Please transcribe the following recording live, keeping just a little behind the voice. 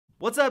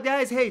What's up,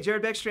 guys? Hey,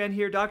 Jared Beckstrand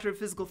here, Doctor of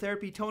Physical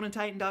Therapy,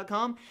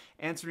 ToneandTitan.com,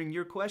 answering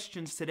your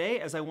questions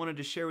today as I wanted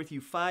to share with you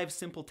 5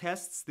 simple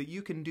tests that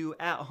you can do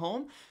at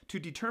home to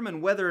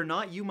determine whether or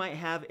not you might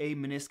have a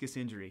meniscus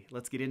injury.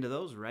 Let's get into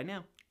those right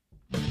now.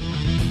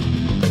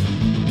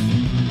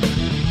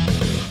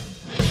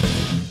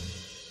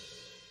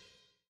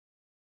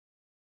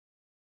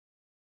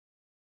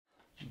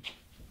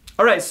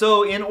 All right,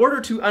 so in order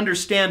to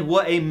understand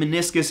what a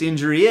meniscus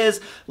injury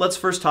is, let's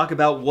first talk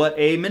about what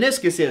a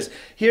meniscus is.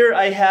 Here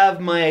I have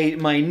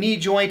my knee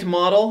joint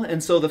model,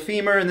 and so the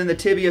femur and then the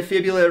tibia,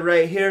 fibula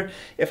right here.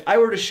 If I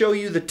were to show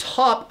you the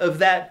top of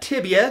that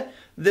tibia,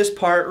 this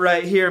part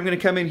right here, I'm going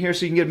to come in here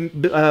so you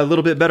can get a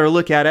little bit better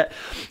look at it.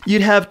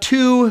 You'd have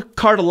 2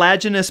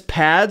 cartilaginous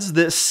pads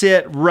that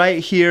sit right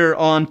here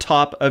on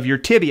top of your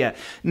tibia.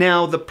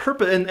 Now the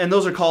purpose, and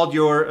those are called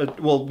your,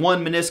 well,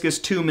 1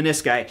 meniscus, 2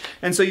 menisci.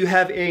 And so you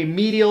have a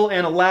medial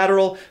and a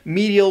lateral.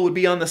 Medial would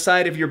be on the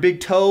side of your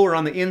big toe or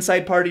on the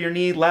inside part of your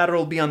knee.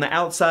 Lateral would be on the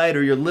outside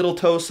or your little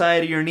toe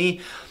side of your knee.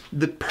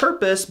 The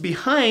purpose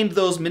behind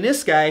those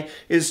menisci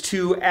is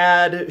to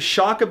add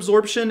shock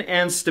absorption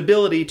and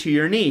stability to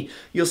your knee.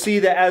 You'll see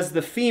that as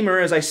the femur,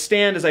 as I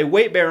stand, as I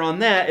weight bear on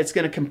that, it's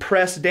going to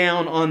compress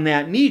down on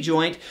that knee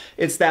joint.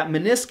 It's that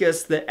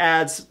meniscus that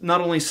adds not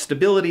only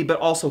stability but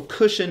also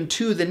cushion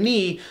to the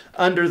knee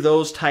under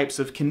those types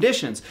of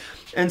conditions.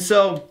 And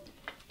so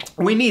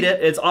we need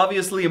it. It's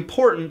obviously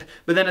important,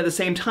 but then at the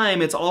same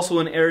time, it's also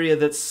an area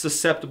that's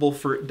susceptible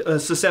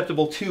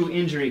to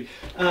injury.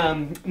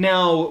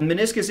 Now,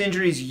 meniscus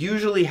injuries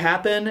usually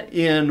happen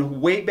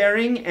in weight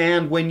bearing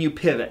and when you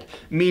pivot.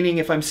 Meaning,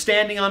 if I'm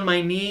standing on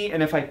my knee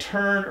and if I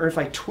turn or if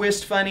I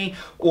twist funny,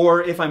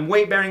 or if I'm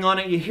weight bearing on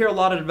it, you hear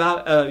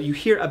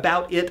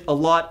about it a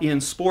lot in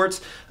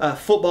sports,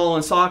 football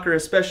and soccer,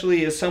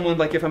 especially as someone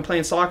like if I'm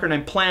playing soccer and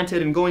I'm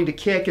planted and going to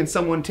kick and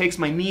someone takes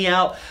my knee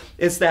out.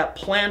 It's that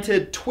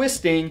planted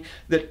twisting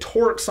that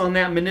torques on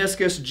that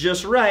meniscus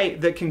just right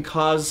that can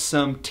cause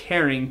some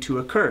tearing to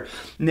occur.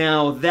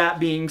 Now, that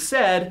being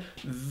said,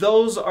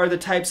 those are the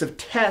types of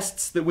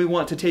tests that we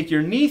want to take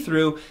your knee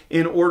through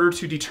in order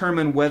to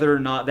determine whether or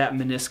not that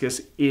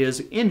meniscus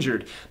is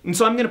injured. And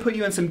so I'm going to put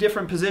you in some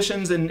different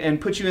positions and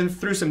put you in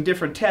through some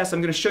different tests. I'm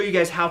going to show you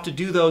guys how to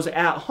do those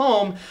at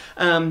home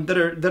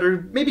that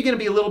are maybe going to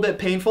be a little bit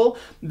painful.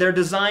 They're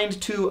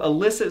designed to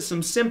elicit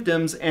some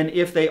symptoms, and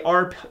if they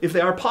are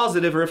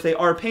positive or if they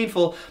are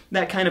painful,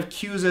 that kind of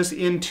cues us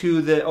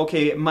into the,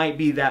 okay, it might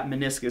be that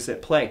meniscus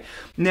at play.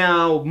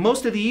 Now,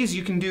 most of these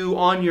you can do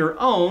on your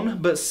own,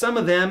 but some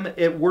of them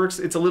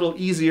it's a little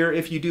easier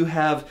if you do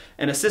have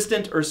an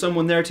assistant or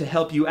someone there to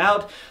help you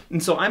out.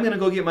 And so I'm going to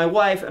go get my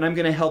wife and I'm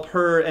going to help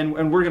her, and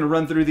we're going to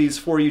run through these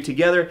for you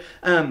together.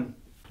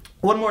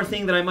 One more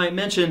thing that I might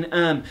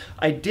mention,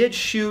 I did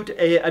shoot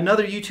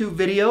another YouTube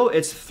video.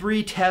 It's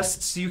 3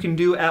 tests you can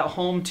do at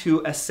home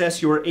to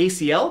assess your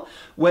ACL,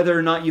 whether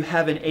or not you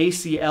have an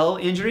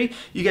ACL injury.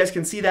 You guys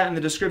can see that in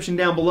the description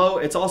down below.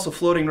 It's also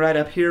floating right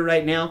up here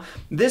right now.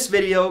 This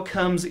video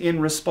comes in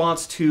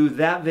response to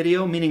that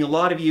video, meaning a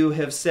lot of you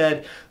have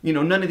said, you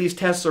know, none of these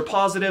tests are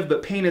positive,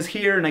 but pain is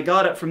here and I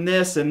got it from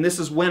this and this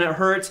is when it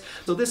hurts.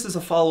 So this is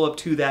a follow-up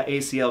to that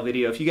ACL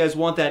video. If you guys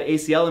want that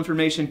ACL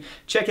information,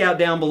 check out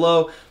down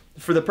below.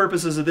 For the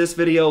purposes of this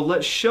video,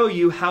 let's show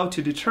you how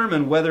to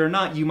determine whether or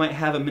not you might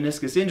have a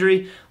meniscus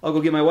injury. I'll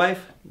go get my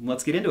wife, and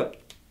let's get into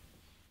it.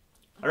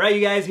 All right,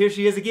 you guys, here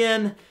she is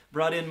again.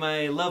 Brought in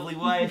my lovely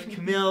wife,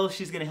 Camille.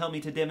 She's going to help me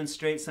to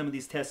demonstrate some of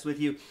these tests with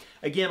you.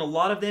 Again, a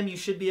lot of them you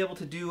should be able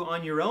to do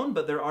on your own,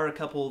 but there are a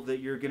couple that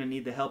you're going to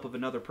need the help of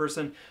another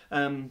person.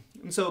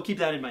 So keep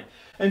that in mind.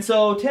 And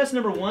so test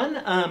number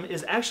 1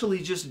 is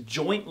actually just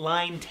joint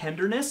line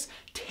tenderness.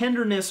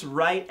 Tenderness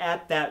right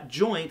at that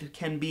joint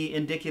can be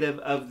indicative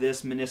of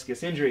this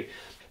meniscus injury.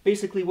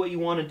 Basically what you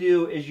want to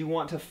do is you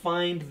want to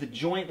find the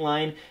joint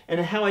line, and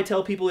how I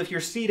tell people, if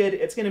you're seated,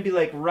 it's going to be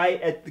like right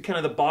at the kind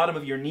of the bottom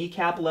of your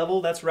kneecap level.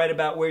 That's right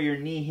about where your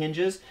knee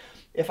hinges.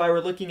 If I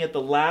were looking at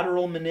the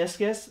lateral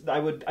meniscus, I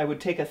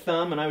would take a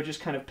thumb and I would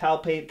just kind of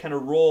palpate, kind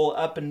of roll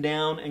up and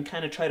down and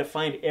kind of try to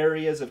find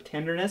areas of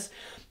tenderness.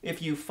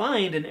 If you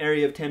find an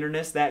area of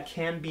tenderness, that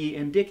can be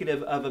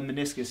indicative of a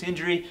meniscus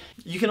injury.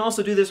 You can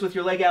also do this with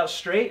your leg out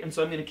straight, and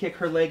so I'm going to kick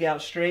her leg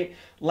out straight.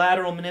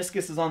 Lateral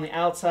meniscus is on the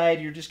outside.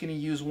 You're just going to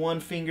use one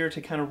finger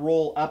to kind of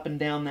roll up and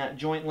down that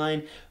joint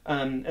line,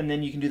 and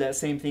then you can do that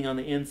same thing on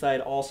the inside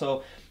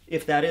also.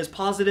 If that is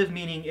positive,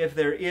 meaning if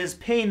there is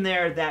pain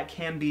there, that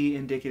can be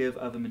indicative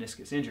of a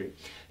meniscus injury.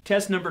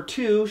 Test number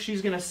 2,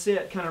 she's going to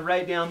sit kind of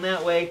right down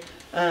that way,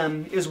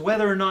 is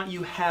whether or not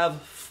you have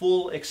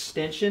full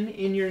extension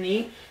in your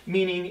knee.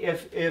 Meaning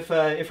if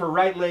her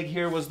right leg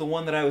here was the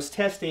one that I was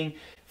testing,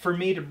 for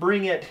me to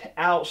bring it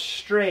out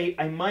straight,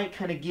 I might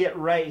kind of get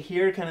right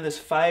here, kind of this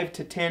 5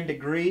 to 10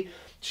 degree.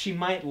 She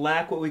might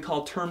lack what we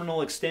call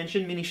terminal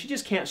extension, meaning she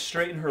just can't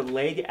straighten her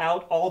leg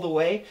out all the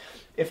way.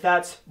 If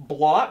that's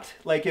blocked,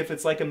 like if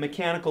it's like a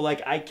mechanical,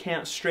 like I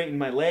can't straighten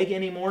my leg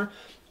anymore,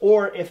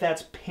 or if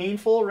that's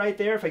painful right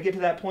there, if I get to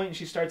that point and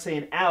she starts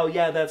saying, ow,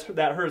 yeah,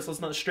 that hurts,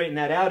 let's not straighten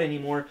that out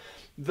anymore,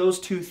 those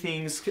two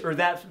things, or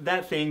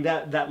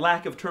that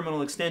lack of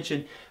terminal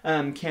extension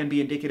can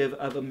be indicative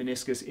of a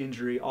meniscus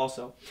injury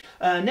also.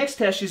 Next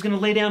test, she's going to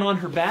lay down on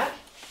her back.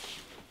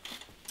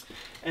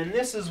 And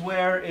this is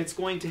where it's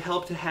going to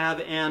help to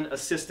have an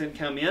assistant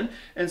come in.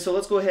 And so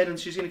let's go ahead, and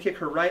she's going to kick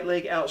her right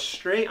leg out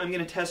straight. I'm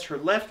going to test her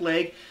left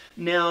leg.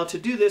 Now to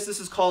do this, this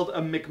is called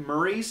a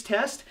McMurray's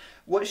test.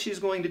 What she's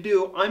going to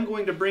do, I'm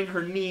going to bring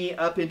her knee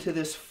up into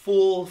this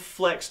full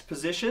flexed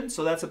position.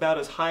 So that's about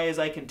as high as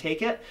I can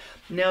take it.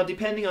 Now,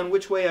 depending on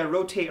which way I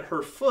rotate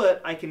her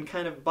foot, I can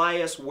kind of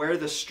bias where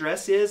the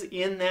stress is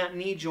in that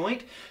knee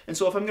joint. And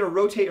so if I'm going to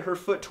rotate her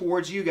foot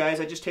towards you guys,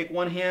 I just take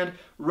one hand,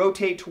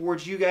 rotate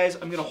towards you guys.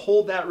 I'm going to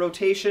hold that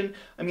rotation.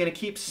 I'm going to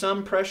keep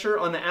some pressure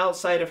on the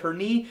outside of her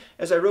knee.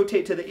 As I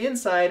rotate to the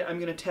inside, I'm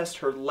going to test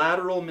her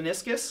lateral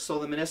meniscus, so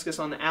the meniscus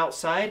on the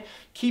outside,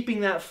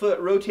 keeping that foot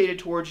rotated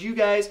towards you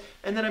guys,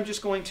 and then I'm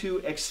just going to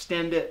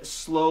extend it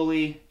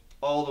slowly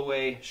all the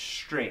way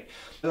straight.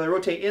 If I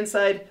rotate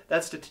inside,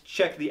 that's to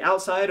check the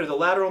outside or the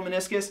lateral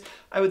meniscus.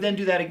 I would then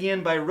do that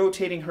again by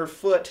rotating her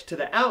foot to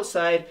the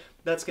outside.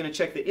 That's going to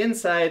check the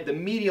inside, the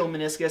medial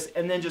meniscus,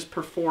 and then just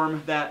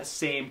perform that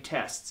same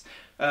tests.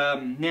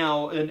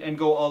 Now and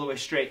go all the way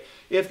straight.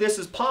 If this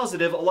is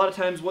positive, a lot of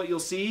times what you'll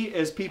see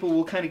is people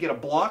will kind of get a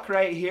block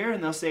right here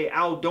and they'll say,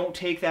 ow, don't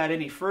take that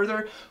any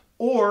further.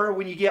 Or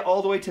when you get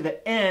all the way to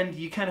the end,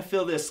 you kind of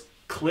feel this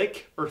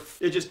click, or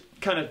it just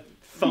kind of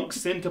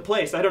thunks into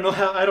place. I don't know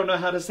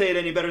how to say it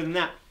any better than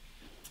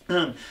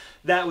that.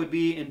 That would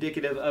be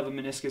indicative of a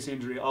meniscus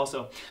injury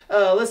also.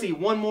 Let's see,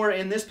 one more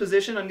in this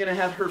position. I'm going to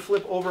have her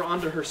flip over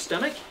onto her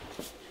stomach.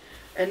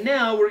 And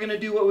now we're going to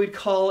do what we'd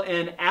call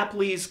an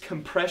Apley's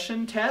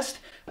compression test.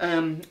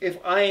 If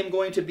I am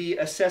going to be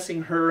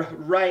assessing her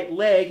right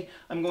leg,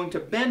 I'm going to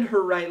bend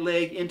her right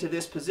leg into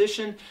this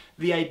position.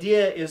 The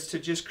idea is to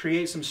just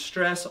create some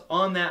stress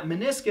on that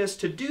meniscus.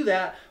 To do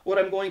that, what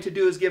I'm going to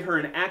do is give her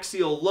an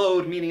axial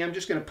load, meaning I'm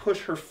just going to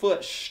push her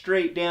foot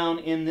straight down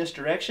in this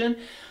direction.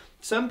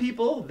 Some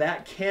people,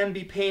 that can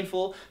be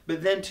painful,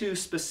 but then to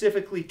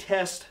specifically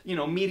test,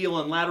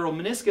 medial and lateral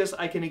meniscus,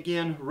 I can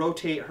again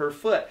rotate her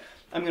foot.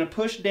 I'm going to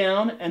push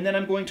down, and then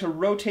I'm going to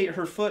rotate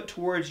her foot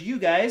towards you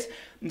guys.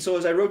 And so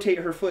as I rotate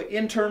her foot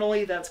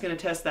internally, that's going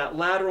to test that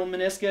lateral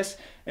meniscus.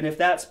 And if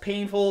that's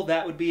painful,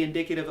 that would be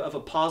indicative of a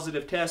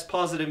positive test.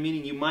 Positive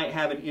meaning you might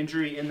have an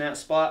injury in that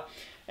spot.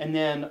 And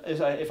then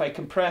if I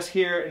compress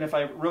here and if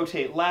I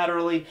rotate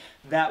laterally,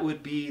 that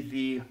would be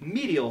the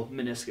medial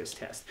meniscus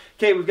test.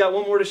 Okay, we've got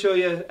one more to show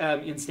you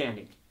in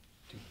standing.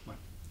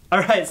 All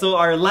right, so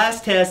our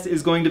last test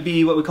is going to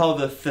be what we call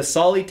the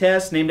Thesali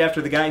test, named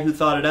after the guy who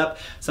thought it up.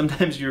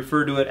 Sometimes you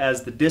refer to it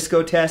as the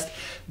disco test.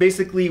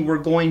 Basically, we're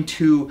going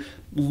to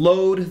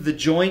load the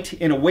joint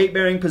in a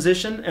weight-bearing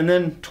position and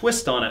then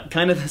twist on it.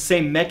 Kind of the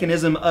same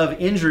mechanism of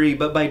injury,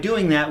 but by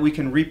doing that, we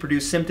can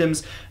reproduce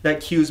symptoms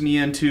that cues me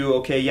into,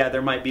 okay, yeah,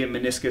 there might be a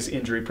meniscus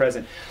injury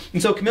present.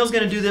 And so Camille's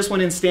going to do this one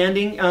in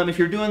standing. If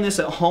you're doing this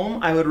at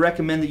home, I would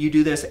recommend that you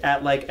do this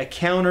at like a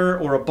counter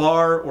or a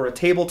bar or a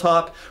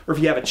tabletop, or if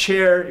you have a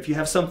chair, if you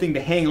have something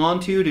to hang on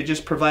to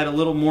just provide a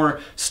little more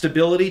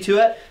stability to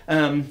it,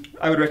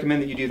 I would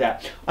recommend that you do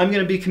that. I'm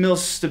going to be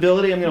Camille's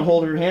stability. I'm going to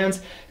hold her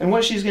hands, and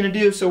what she's going to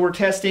do, so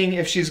we're testing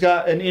if she's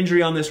got an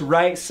injury on this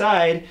right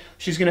side,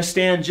 she's going to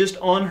stand just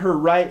on her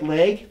right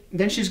leg.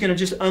 Then she's going to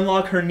just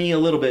unlock her knee a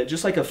little bit,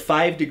 just like a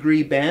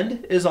 5-degree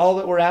bend is all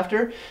that we're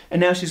after. And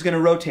now she's going to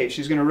rotate.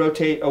 She's going to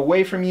rotate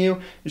away from you,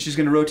 and she's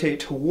going to rotate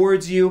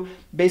towards you,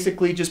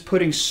 basically just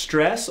putting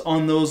stress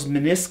on those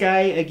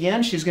menisci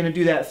again. She's going to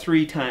do that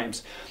 3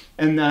 times.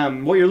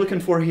 And what you're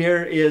looking for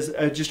here is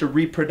just a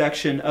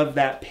reproduction of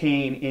that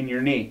pain in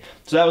your knee.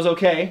 So that was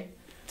okay.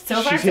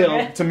 So far, she's healed.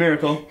 It's a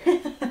miracle.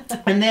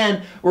 And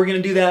then we're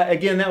going to do that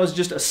again. That was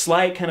just a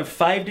slight kind of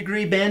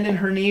 5-degree bend in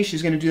her knee.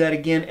 She's going to do that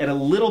again at a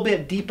little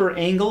bit deeper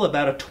angle,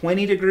 about a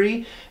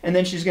 20-degree. And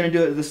then she's going to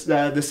do it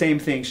the same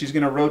thing. She's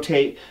going to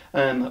rotate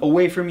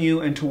away from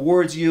you and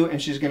towards you,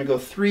 and she's going to go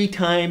 3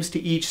 times to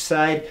each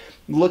side,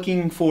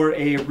 looking for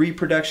a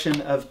reproduction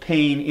of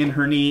pain in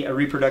her knee, a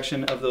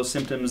reproduction of those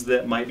symptoms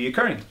that might be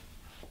occurring.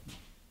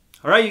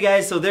 All right, you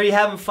guys, so there you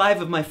have them,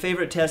 5 of my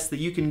favorite tests that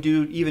you can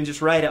do even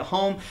just right at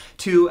home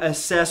to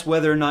assess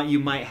whether or not you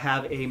might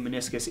have a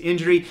meniscus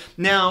injury.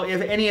 Now, if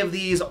any of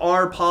these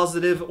are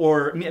positive,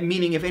 or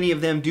meaning if any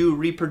of them do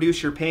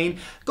reproduce your pain,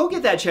 go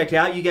get that checked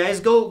out, you guys.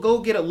 Go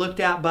get it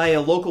looked at by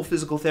a local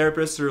physical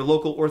therapist or a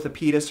local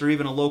orthopedist or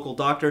even a local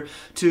doctor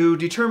to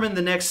determine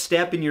the next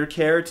step in your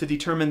care, to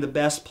determine the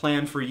best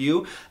plan for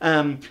you.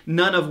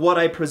 None of what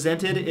I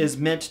presented is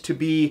meant to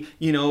be,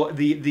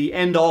 the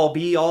end-all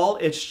be-all.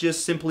 It's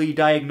just simply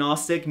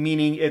diagnostic,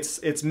 meaning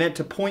it's meant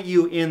to point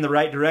you in the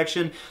right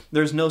direction.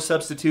 There's no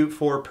substitute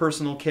for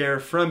personal care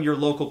from your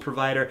local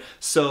provider,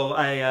 so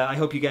I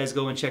hope you guys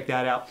go and check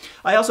that out.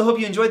 I also hope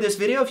you enjoyed this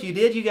video. If you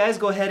did, you guys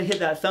go ahead and hit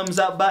that thumbs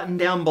up button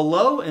down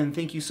below, and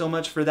thank you so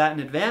much for that in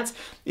advance.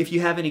 If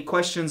you have any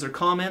questions or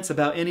comments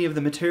about any of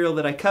the material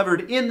that I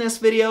covered in this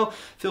video,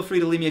 feel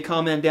free to leave me a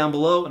comment down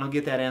below, and I'll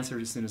get that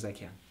answered as soon as I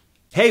can.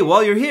 Hey,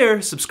 while you're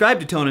here, subscribe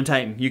to Tone and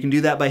Tighten. You can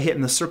do that by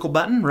hitting the circle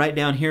button right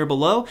down here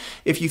below.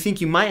 If you think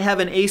you might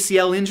have an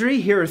ACL injury,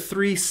 here are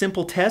 3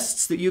 simple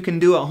tests that you can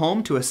do at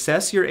home to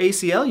assess your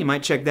ACL. You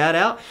might check that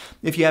out.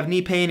 If you have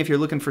knee pain, if you're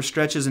looking for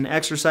stretches and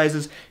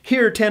exercises,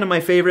 here are 10 of my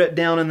favorite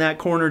down in that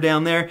corner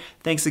down there.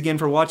 Thanks again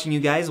for watching, you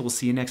guys. We'll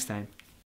see you next time.